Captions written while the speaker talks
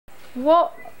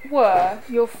What were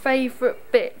your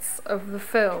favourite bits of the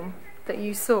film that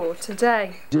you saw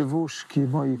today? Dziewuszki,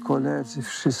 moi koledzy,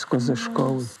 wszystko ze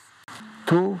szkoły.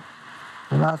 Tu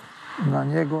na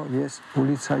niego jest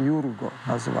ulica Jurgo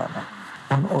nazwana.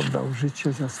 On oddał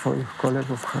życie za swoich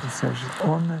kolegów harcerzy.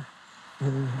 On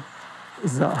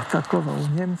zaatakował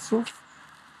Niemców,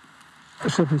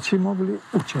 żeby ci mogli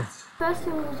uciec. First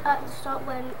thing was at the start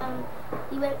when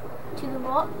he went to the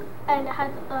rock and it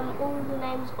had all the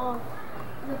names of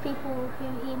the people who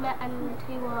he met and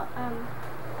who were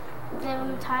there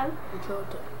on the time.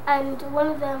 And one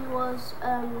of them was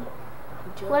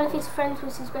one of his friends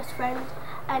was his best friend,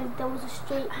 and there was a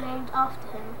street named after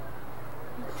him.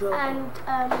 And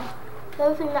the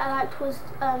other thing that I liked was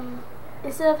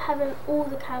instead of having all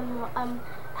the camera,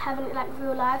 having it like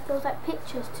real life, there was like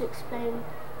pictures to explain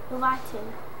the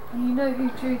writing. You know who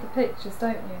drew the pictures,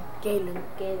 don't you? Galen.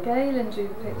 Galen drew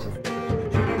the pictures.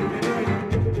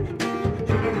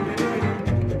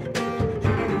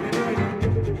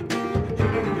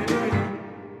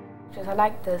 I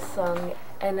liked the song,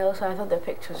 and also I thought the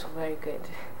pictures were very good.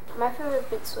 My favourite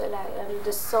bits were like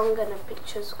the song and the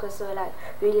pictures because they were like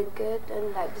really good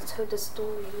and like they told the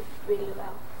story really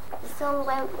well. The song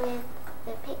went with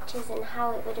the pictures and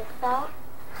how it would have felt.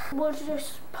 It was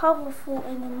just powerful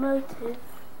and emotive,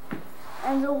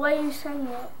 and the way you sang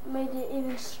it made it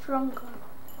even stronger.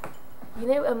 You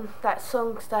know that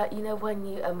songs that, you know, when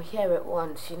you hear it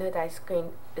once, you know that it's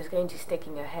going to stick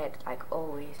in your head like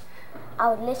always. I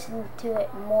would listen to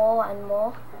it more and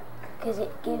more because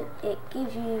it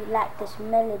gives you like this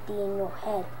melody in your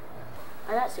head.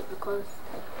 I liked it because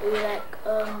it was like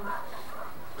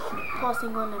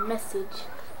passing on a message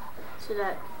so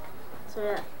that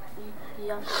you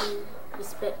have to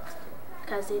respect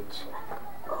Kazich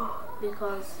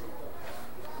because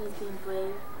he's been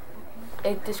brave.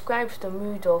 It describes the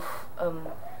mood of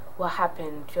what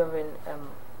happened during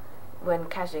when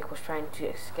Kazich was trying to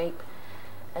escape,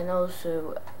 and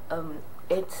also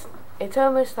it's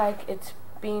almost like it's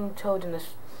being told in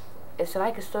it's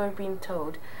like a story being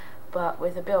told, but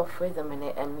with a bit of rhythm in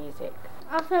it and music.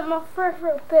 I think my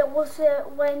favourite bit was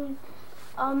when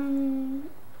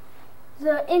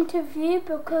the interview,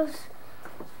 because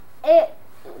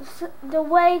the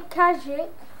way Kazich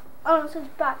answers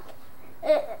back,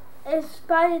 it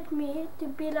inspired me to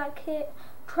be like him,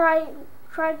 try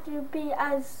to be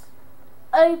as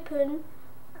open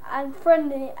and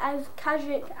friendly as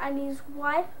Kazich and his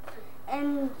wife,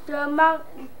 and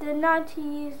the 90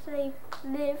 years they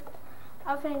lived,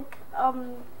 I think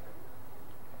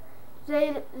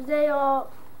they are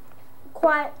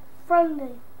quite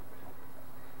friendly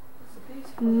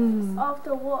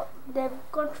after what they've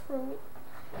gone through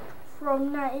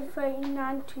from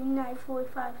 1939 to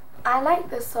 1945. I like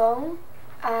the song,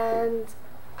 and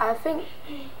I think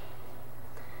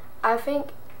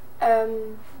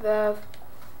the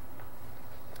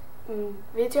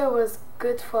video was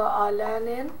good for our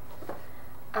learning,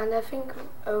 and I think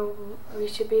we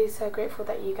should be so grateful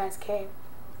that you guys came.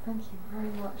 Thank you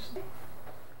very much.